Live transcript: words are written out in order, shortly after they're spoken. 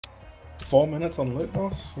4 minutes on loot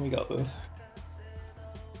boss. We got this.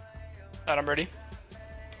 Alright, I'm ready.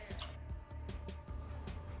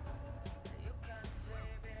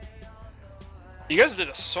 You guys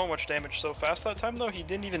did so much damage so fast that time though, he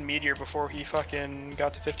didn't even meteor before he fucking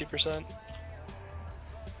got to 50%.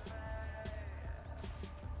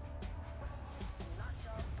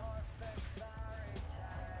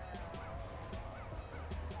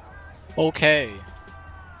 Okay.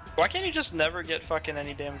 Why can't you just never get fucking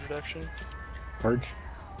any damage reduction? Purge.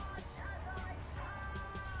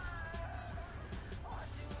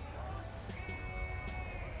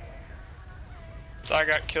 I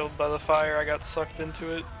got killed by the fire, I got sucked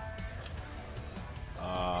into it.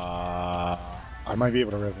 I might be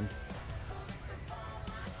able to rev him.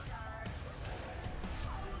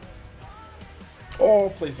 Oh,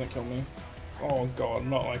 please don't kill me. Oh god,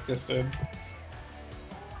 not like this, dude.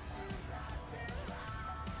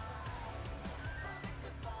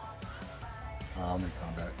 I'm in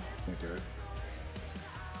combat. Can't do it.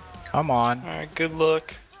 Come on. Alright, good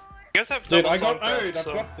luck. You guys have Dude, double I got song Ode,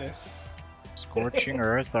 so... I've got this. Scorching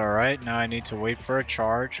Earth, alright. Now I need to wait for a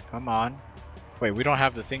charge. Come on. Wait, we don't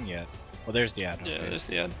have the thing yet. Oh, there's the ad. Yeah, Okay. there's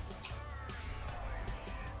the end.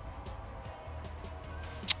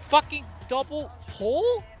 Fucking double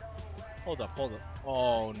pull? Hold up, hold up.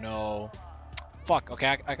 Oh no. Fuck,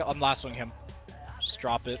 okay, I'm lassoing him. Just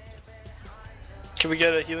drop it. Can we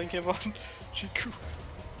get a healing camp on? Jiku.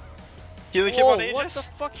 Healing camp on Aegis? What the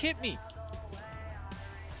fuck hit me?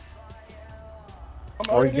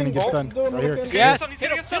 Oh, he's gonna get stunned. Right here. He's Yes, gonna hit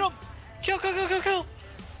him, get stunned. Kill, kill, kill, kill, kill!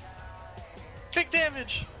 Big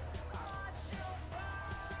damage!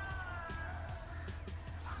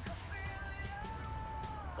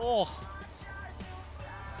 Oh.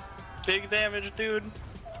 Big damage, dude.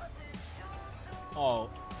 Oh.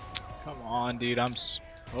 Come on, dude,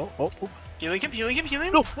 Oh. Healing him, healing him, healing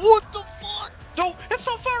him! No, what the fuck? No, it's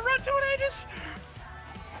so far, run to it, Aegis!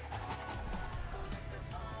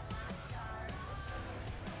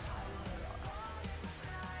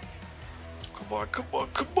 Come on, come on,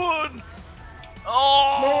 come on!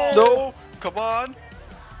 Oh! No! Come on!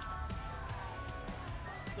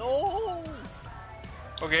 No!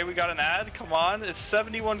 Okay, we got an ad, come on, it's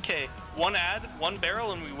 71k. One ad, one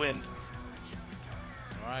barrel, and we win.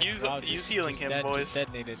 Alright, Use healing him, boys. Just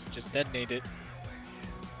detonate it. Just detonate it.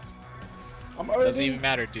 I'm Doesn't already... even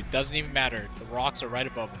matter, dude. Doesn't even matter. The rocks are right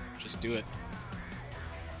above him. Just do it.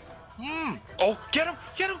 Oh, get him!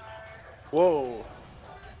 Get him! Whoa.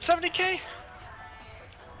 70k!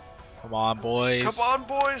 Come on, boys. Come on,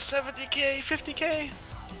 boys! 70k! 50k!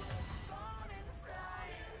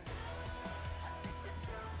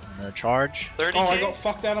 I'm gonna charge. 30k! Oh, I got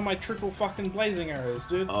fucked out of my triple fucking blazing arrows,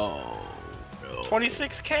 dude. Oh, no.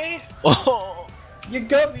 26k! Oh, You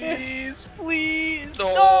got this! please.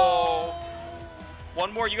 No!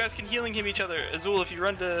 One more, you guys can healing him each other. Azul, if you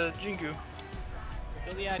run to Jingu.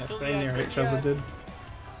 Kill the ad, Let's kill the stay ad, near kill each the other, ad. dude.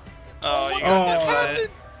 Oh, you what got the that. fuck happened?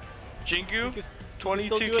 Jingu, We can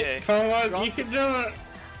still do 22k. it. Come on, Drop you can do it!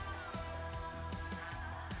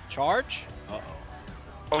 Charge? Uh-oh.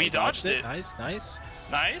 Oh, he dodged it. Nice, nice.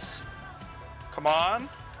 Nice. Come on.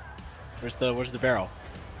 Where's the barrel?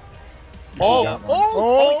 Oh, Oh,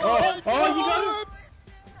 oh, oh, Oh, you got it!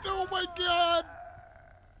 Oh my god!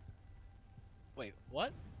 Wait,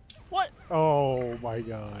 what? What? Oh my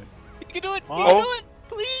god. You can do it! You Oh. can do it!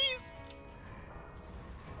 Please!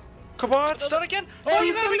 Come on, stun again. Oh, you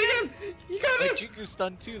he's got coming it again! You got Wait, it! Jinku's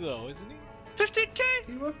stunned too though, isn't he?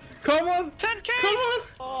 15k. Come on! 10k. Come on!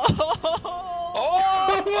 Oh!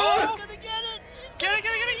 Oh! He's gonna get it! He's Get it,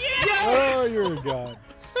 get it, get it! Yeah! Oh, you're a god.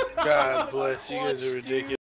 God bless you guys are ridiculous.